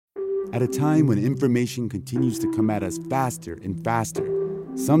At a time when information continues to come at us faster and faster,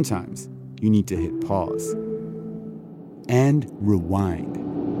 sometimes you need to hit pause and rewind.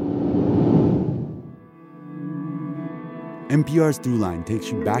 NPR's Throughline takes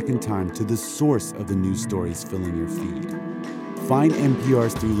you back in time to the source of the news stories filling your feed. Find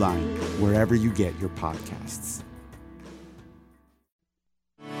NPR's Throughline wherever you get your podcasts.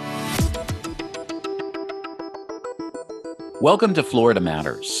 Welcome to Florida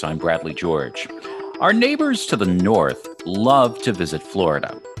Matters. I'm Bradley George. Our neighbors to the north love to visit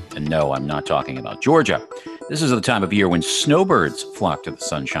Florida. And no, I'm not talking about Georgia. This is the time of year when snowbirds flock to the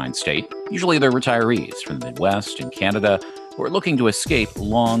Sunshine State. Usually they're retirees from the Midwest and Canada who are looking to escape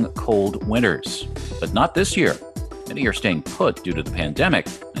long, cold winters. But not this year. Many are staying put due to the pandemic.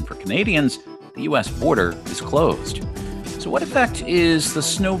 And for Canadians, the U.S. border is closed. So what effect is the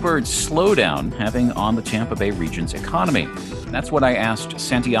snowbird slowdown having on the Tampa Bay region's economy? That's what I asked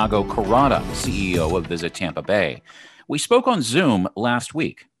Santiago Corrada, CEO of Visit Tampa Bay. We spoke on Zoom last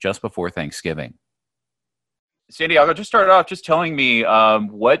week, just before Thanksgiving. Santiago, just started off just telling me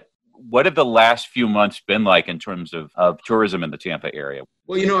what have the last few months been like in terms of tourism in the Tampa area?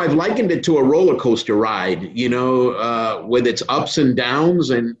 Well, I've likened it to a roller coaster ride, with its ups and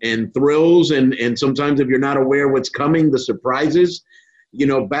downs and thrills. And sometimes if you're not aware what's coming, the surprises.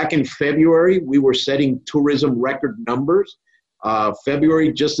 Back in February, we were setting tourism record numbers.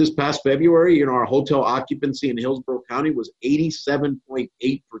 Just this past February, our hotel occupancy in Hillsborough County was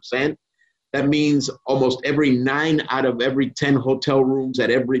 87.8%. That means almost every 9 out of every 10 hotel rooms at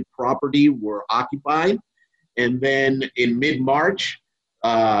every property were occupied. And then in mid-March,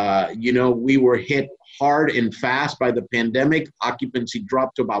 we were hit hard and fast by the pandemic. Occupancy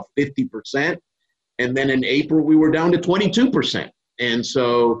dropped to about 50%. And then in April, we were down to 22%. And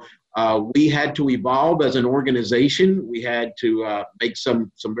so we had to evolve as an organization. We had to make some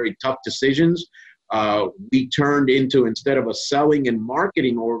very tough decisions. We turned into, instead of a selling and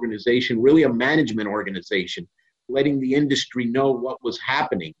marketing organization, really a management organization, letting the industry know what was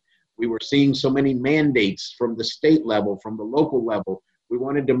happening. We were seeing so many mandates from the state level, from the local level. We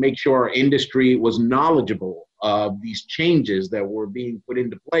wanted to make sure our industry was knowledgeable of these changes that were being put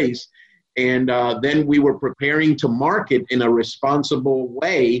into place. And then we were preparing to market in a responsible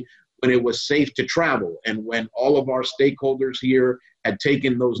way when it was safe to travel and when all of our stakeholders here had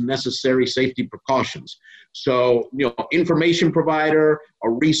taken those necessary safety precautions. So, information provider, a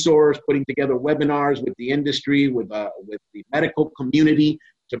resource, putting together webinars with the industry, with the medical community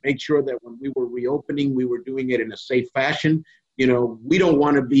to make sure that when we were reopening, we were doing it in a safe fashion. We don't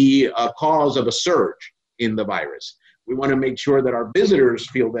want to be a cause of a surge in the virus. We want to make sure that our visitors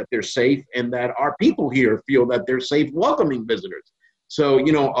feel that they're safe and that our people here feel that they're safe welcoming visitors. So,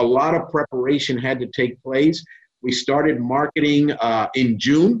 a lot of preparation had to take place. We started marketing in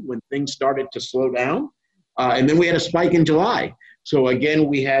June when things started to slow down. And then we had a spike in July. So again,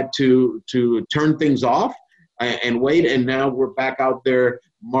 we had to turn things off and wait. And now we're back out there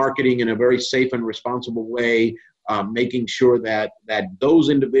marketing in a very safe and responsible way, making sure that those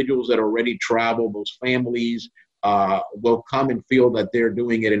individuals that already travel, those families, will come and feel that they're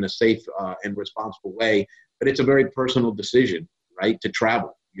doing it in a safe and responsible way. But it's a very personal decision, right, to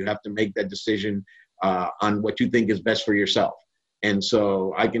travel. You have to make that decision on what you think is best for yourself. And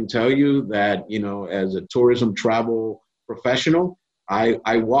so I can tell you that, as a tourism travel professional,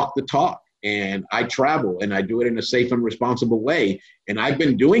 I walk the talk and I travel and I do it in a safe and responsible way. And I've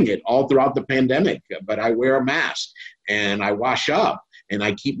been doing it all throughout the pandemic, but I wear a mask and I wash up and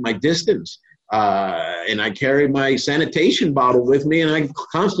I keep my distance. And I carry my sanitation bottle with me and I'm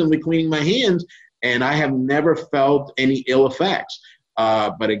constantly cleaning my hands and I have never felt any ill effects.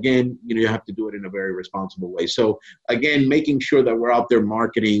 But again, you have to do it in a very responsible way. So again, making sure that we're out there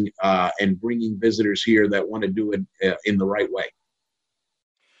marketing and bringing visitors here that want to do it in the right way.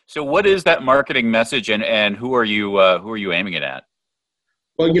 So what is that marketing message and who are you aiming it at?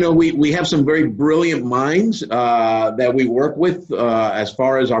 Well, we have some very brilliant minds that we work with as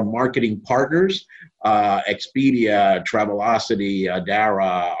far as our marketing partners, Expedia, Travelocity,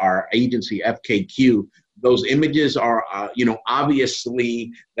 Dara, our agency, FKQ. Those images are,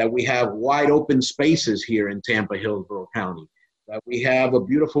 obviously that we have wide open spaces here in Tampa, Hillsborough County, that we have a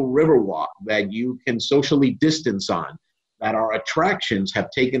beautiful river walk that you can socially distance on, that our attractions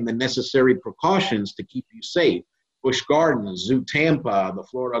have taken the necessary precautions to keep you safe. Busch Gardens, Zoo Tampa, the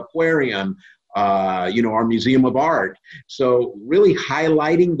Florida Aquarium, our Museum of Art. So really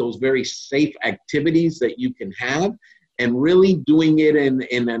highlighting those very safe activities that you can have and really doing it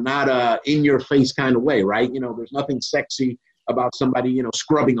in a not a in-your-face kind of way, right? There's nothing sexy about somebody,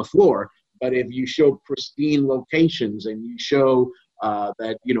 scrubbing a floor. But if you show pristine locations and you show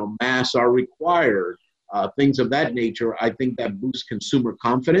that, masks are required, things of that nature. I think that boosts consumer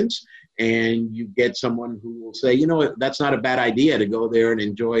confidence, and you get someone who will say, that's not a bad idea to go there and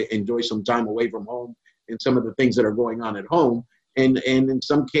enjoy some time away from home and some of the things that are going on at home. And in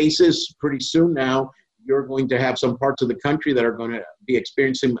some cases, pretty soon now, you're going to have some parts of the country that are going to be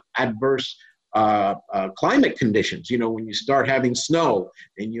experiencing adverse climate conditions. When you start having snow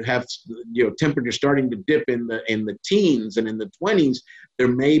and you have temperature starting to dip in the teens and in the 20s, there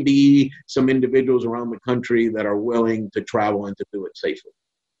may be some individuals around the country that are willing to travel and to do it safely.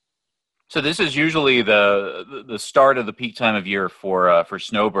 So this is usually the start of the peak time of year for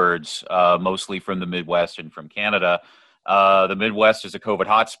snowbirds, mostly from the Midwest and from Canada. The Midwest is a COVID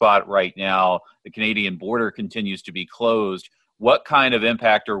hotspot right now. The Canadian border continues to be closed. What kind of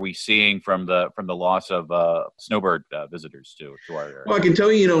impact are we seeing from the loss of snowbird visitors to our area? Well, I can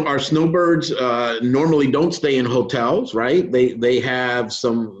tell you, our snowbirds normally don't stay in hotels, right? They have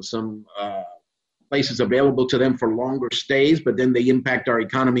some places available to them for longer stays, but then they impact our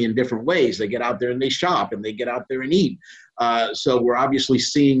economy in different ways. They get out there and they shop, and they get out there and eat. So we're obviously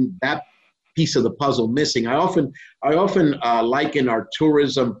seeing that piece of the puzzle missing. I often liken our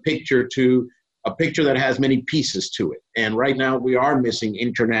tourism picture to a picture that has many pieces to it. And right now we are missing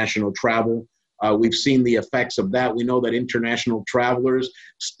international travel. We've seen the effects of that. We know that international travelers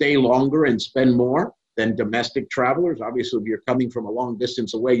stay longer and spend more than domestic travelers. Obviously, if you're coming from a long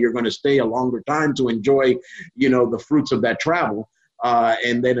distance away, you're going to stay a longer time to enjoy, the fruits of that travel.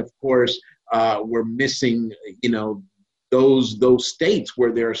 And then, of course, we're missing, those states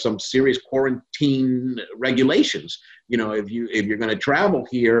where there are some serious quarantine regulations. If you're going to travel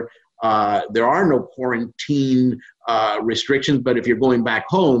here, there are no quarantine restrictions, but if you're going back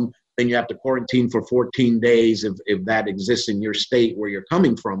home, then you have to quarantine for 14 days if that exists in your state where you're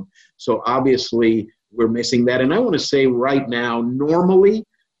coming from. So obviously we're missing that. And I want to say right now, normally,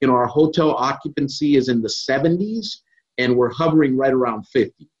 our hotel occupancy is in the 70s and we're hovering right around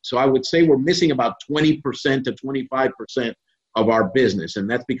 50. So I would say we're missing about 20% to 25% of our business. And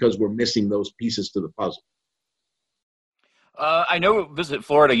that's because we're missing those pieces to the puzzle. I know Visit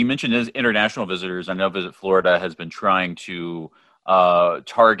Florida, you mentioned as international visitors. I know Visit Florida has been trying to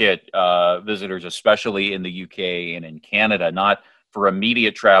target visitors, especially in the UK and in Canada, not for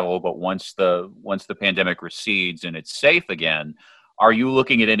immediate travel, but once the pandemic recedes and it's safe again. Are you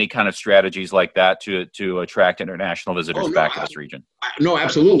looking at any kind of strategies like that to attract international visitors back to this region? No,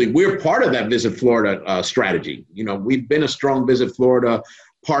 absolutely. We're part of that Visit Florida strategy. We've been a strong Visit Florida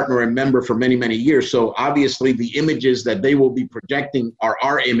partner and member for many, many years. So obviously the images that they will be projecting are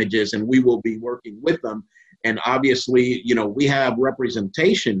our images, and we will be working with them. And obviously, we have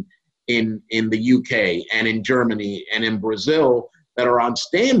representation in the UK and in Germany and in Brazil that are on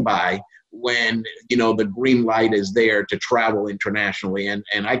standby when, the green light is there to travel internationally. And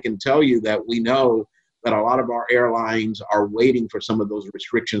I can tell you that we know that a lot of our airlines are waiting for some of those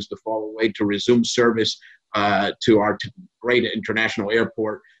restrictions to fall away to resume service to our great international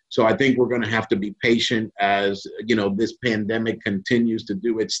airport. So I think we're going to have to be patient as, this pandemic continues to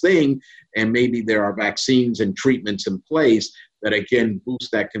do its thing. And maybe there are vaccines and treatments in place that, again,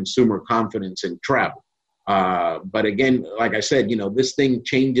 boost that consumer confidence in travel. But again, like I said, this thing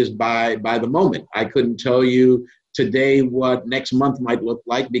changes by the moment. I couldn't tell you today what next month might look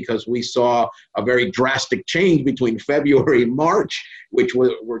like because we saw a very drastic change between February and March, which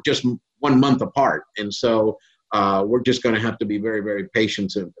were just 1 month apart. And so we're just going to have to be very, very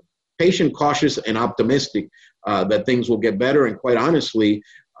patient, cautious, and optimistic that things will get better. And quite honestly,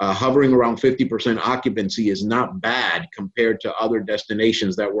 hovering around 50% occupancy is not bad compared to other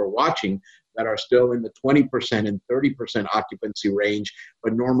destinations that we're watching that are still in the 20% and 30% occupancy range,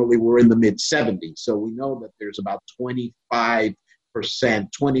 but normally we're in the mid 70s. So we know that there's about 25%,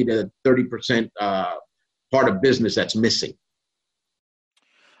 20 to 30% part of business that's missing.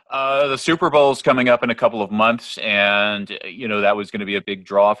 The Super Bowl is coming up in a couple of months, and that was going to be a big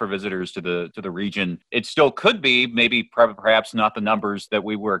draw for visitors to the region. It still could be, maybe perhaps not the numbers that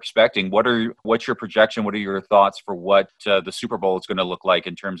we were expecting. What's your projection? What are your thoughts for what the Super Bowl is going to look like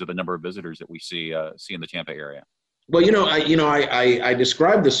in terms of the number of visitors that we see in the Tampa area? Well, I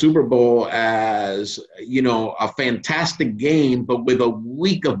describe the Super Bowl as, a fantastic game, but with a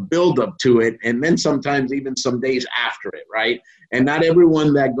week of buildup to it, and then sometimes even some days after it, right? And not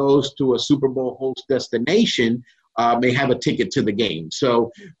everyone that goes to a Super Bowl host destination may have a ticket to the game. So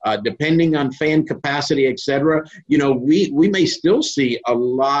depending on fan capacity, et cetera, we may still see a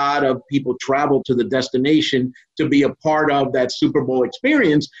lot of people travel to the destination to be a part of that Super Bowl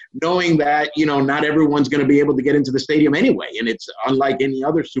experience, knowing that, not everyone's going to be able to get into the stadium anyway. And it's unlike any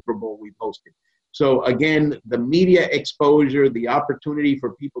other Super Bowl we've hosted. So again, the media exposure, the opportunity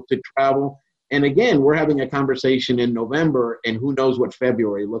for people to travel. And again, we're having a conversation in November, and who knows what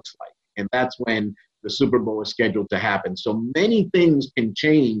February looks like. And that's when the Super Bowl is scheduled to happen. So many things can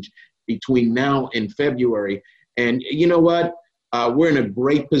change between now and February. And you know what? We're in a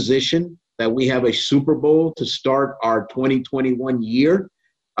great position that we have a Super Bowl to start our 2021 year.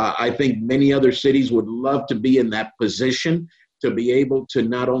 I think many other cities would love to be in that position to be able to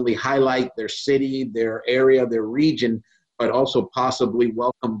not only highlight their city, their area, their region, but also possibly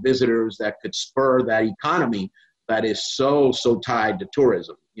welcome visitors that could spur that economy that is so tied to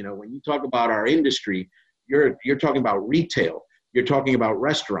tourism. You know, when you talk about our industry, you're talking about retail, you're talking about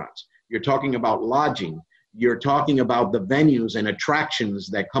restaurants, you're talking about lodging, you're talking about the venues and attractions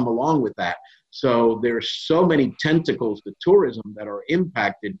that come along with that. So there's so many tentacles to tourism that are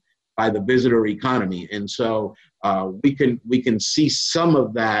impacted by the visitor economy. And so we can see some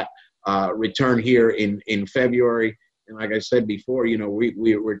of that return here in February. And like I said before, you know,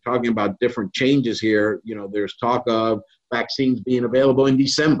 we're talking about different changes here. You know, there's talk of vaccines being available in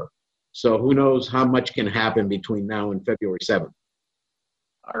December. So who knows how much can happen between now and February 7th.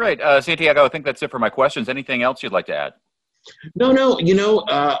 All right, Santiago, I think that's it for my questions. Anything else you'd like to add? No, you know,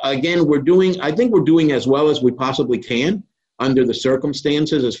 again, I think we're doing as well as we possibly can under the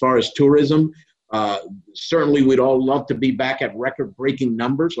circumstances as far as tourism. Certainly, we'd all love to be back at record-breaking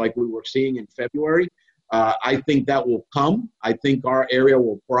numbers like we were seeing in February. I think that will come. I think our area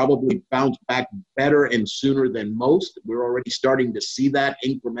will probably bounce back better and sooner than most. We're already starting to see that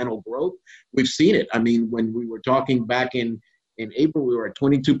incremental growth. We've seen it. I mean, when we were talking back in April, we were at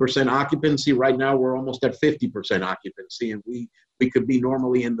 22% occupancy. Right now, we're almost at 50% occupancy, and we could be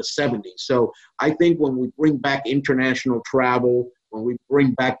normally in the 70s. So I think when we bring back international travel, when we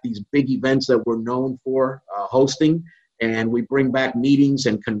bring back these big events that we're known for hosting, and we bring back meetings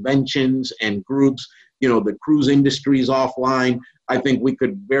and conventions and groups, you know, the cruise industry is offline, I think we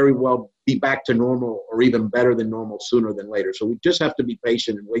could very well be back to normal or even better than normal sooner than later. So we just have to be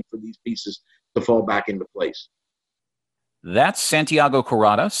patient and wait for these pieces to fall back into place. That's Santiago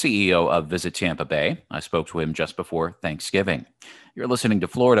Corrada, CEO of Visit Tampa Bay. I spoke to him just before Thanksgiving. You're listening to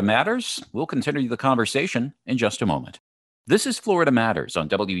Florida Matters. We'll continue the conversation in just a moment. This is Florida Matters on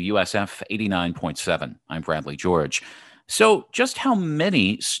WUSF 89.7. I'm Bradley George. So just how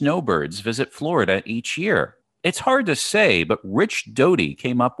many snowbirds visit Florida each year? It's hard to say, but Rich Doty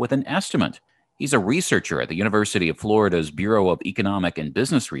came up with an estimate. He's a researcher at the University of Florida's Bureau of Economic and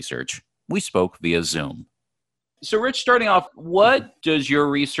Business Research. We spoke via Zoom. So, Rich, starting off, what does your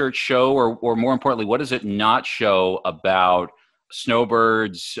research show, or more importantly, what does it not show about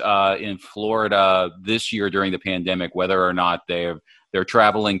snowbirds in Florida this year during the pandemic, whether or not they're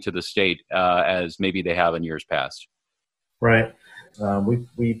traveling to the state as maybe they have in years past? Right.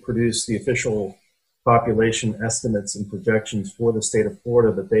 We produce the official population estimates and projections for the state of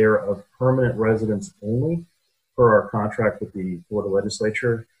Florida, but they are of permanent residents only per our contract with the Florida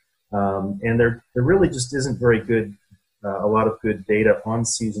legislature. And there really just isn't a lot of good data on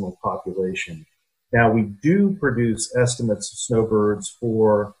seasonal population. Now, we do produce estimates of snowbirds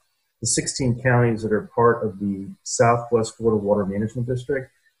for the 16 counties that are part of the Southwest Florida Water Management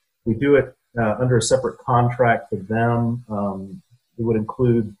District. We do it under a separate contract with them. It would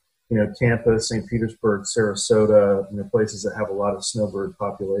include, you know, Tampa, St. Petersburg, Sarasota, you know, places that have a lot of snowbird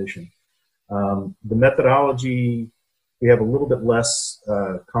population. The methodology we have a little bit less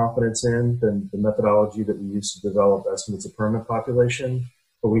confidence in than the methodology that we use to develop estimates of permanent population,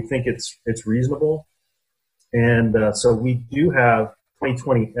 but we think it's reasonable. And so we do have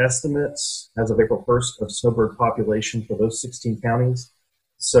 2020 estimates as of April 1st of snowbird population for those 16 counties.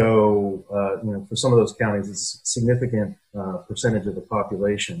 So, you know, for some of those counties, it's a significant percentage of the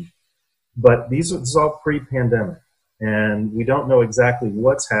population. But this is all pre-pandemic, and we don't know exactly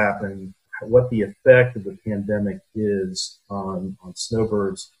what's happened, what the effect of the pandemic is on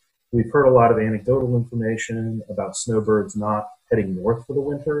snowbirds. We've heard a lot of anecdotal information about snowbirds not heading north for the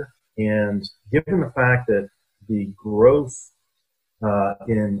winter. And given the fact that the growth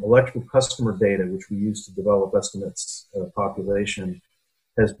in electrical customer data, which we use to develop estimates of population,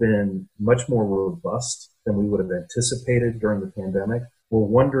 has been much more robust than we would have anticipated during the pandemic, we're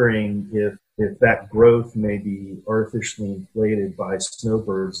wondering if that growth may be artificially inflated by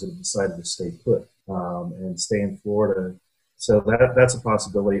snowbirds that have decided to stay put and stay in Florida. So that's a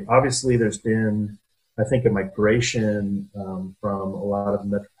possibility. Obviously, there's been, I think, a migration from a lot of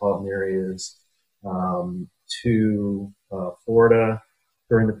metropolitan areas to Florida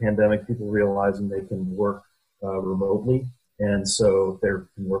during the pandemic, people realizing they can work remotely. And so if they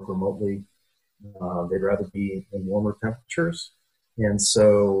can work remotely, they'd rather be in warmer temperatures. And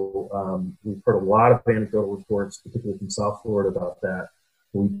so we've heard a lot of anecdotal reports, particularly from South Florida, about that.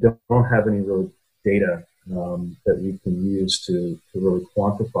 We don't have any real data that we can use to really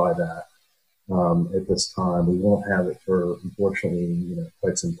quantify that at this time. We won't have it for, unfortunately,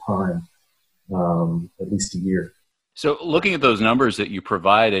 quite some time, at least a year. So looking at those numbers that you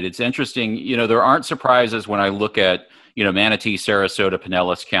provided, it's interesting, there aren't surprises when I look at, Manatee, Sarasota,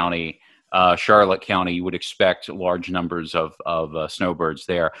 Pinellas County, Charlotte County. You would expect large numbers of snowbirds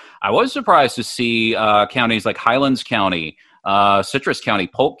there. I was surprised to see counties like Highlands County, Citrus County,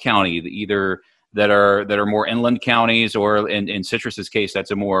 Polk County, either that are more inland counties, or in Citrus's case,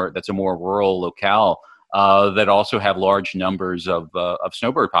 that's a more rural locale that also have large numbers of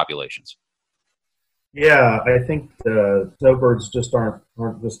snowbird populations. Yeah, I think snowbirds just aren't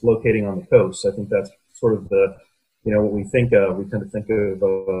just locating on the coast. I think that's sort of what we think of. We tend to think of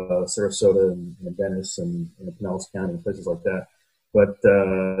Sarasota and Venice and Pinellas County and places like that. But,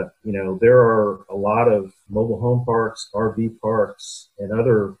 there are a lot of mobile home parks, RV parks, and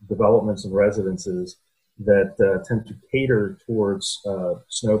other developments and residences that tend to cater towards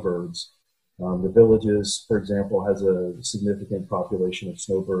snowbirds. The Villages, for example, has a significant population of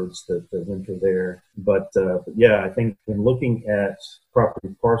snowbirds that winter there. But yeah, I think in looking at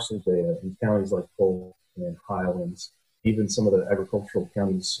property parcel data in counties like Polk and Highlands, even some of the agricultural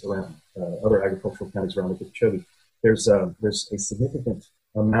counties around, other agricultural counties around Lake Okeechobee, there's a significant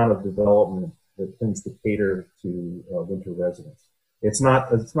amount of development that tends to cater to winter residents. It's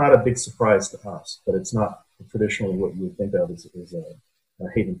not a big surprise to us, but it's not traditionally what you would think of as a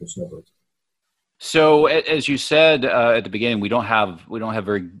haven for snowbirds. So, as you said at the beginning, we don't have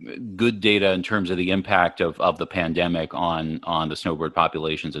very good data in terms of the impact of the pandemic on the snowbird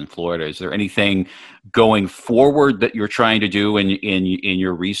populations in Florida. Is there anything going forward that you're trying to do in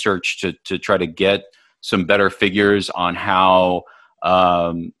your research to try to get some better figures on how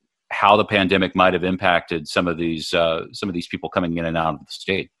the pandemic might have impacted some of these people coming in and out of the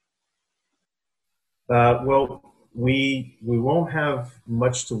state? Well, we won't have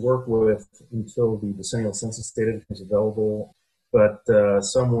much to work with until the decennial census data becomes available, but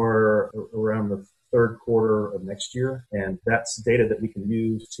somewhere around the third quarter of next year. And that's data that we can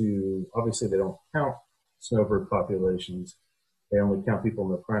use to, obviously they don't count snowbird populations. They only count people in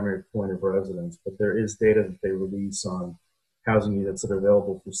their primary point of residence, but there is data that they release on housing units that are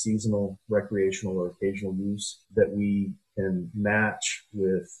available for seasonal, recreational, or occasional use that we can match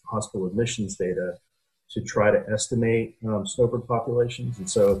with hospital admissions data to try to estimate snowbird populations. And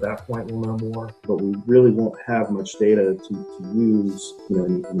so at that point, we'll know more, but we really won't have much data to use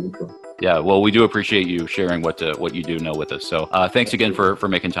in the interim. Yeah, well, we do appreciate you sharing what you do know with us. So thanks again for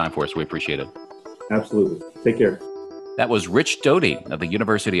making time for us. We appreciate it. Absolutely. Take care. That was Rich Doty of the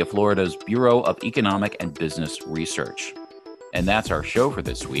University of Florida's Bureau of Economic and Business Research. And that's our show for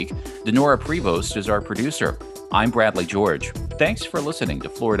this week. Denora Prevost is our producer. I'm Bradley George. Thanks for listening to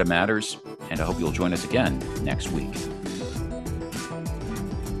Florida Matters, and I hope you'll join us again next week.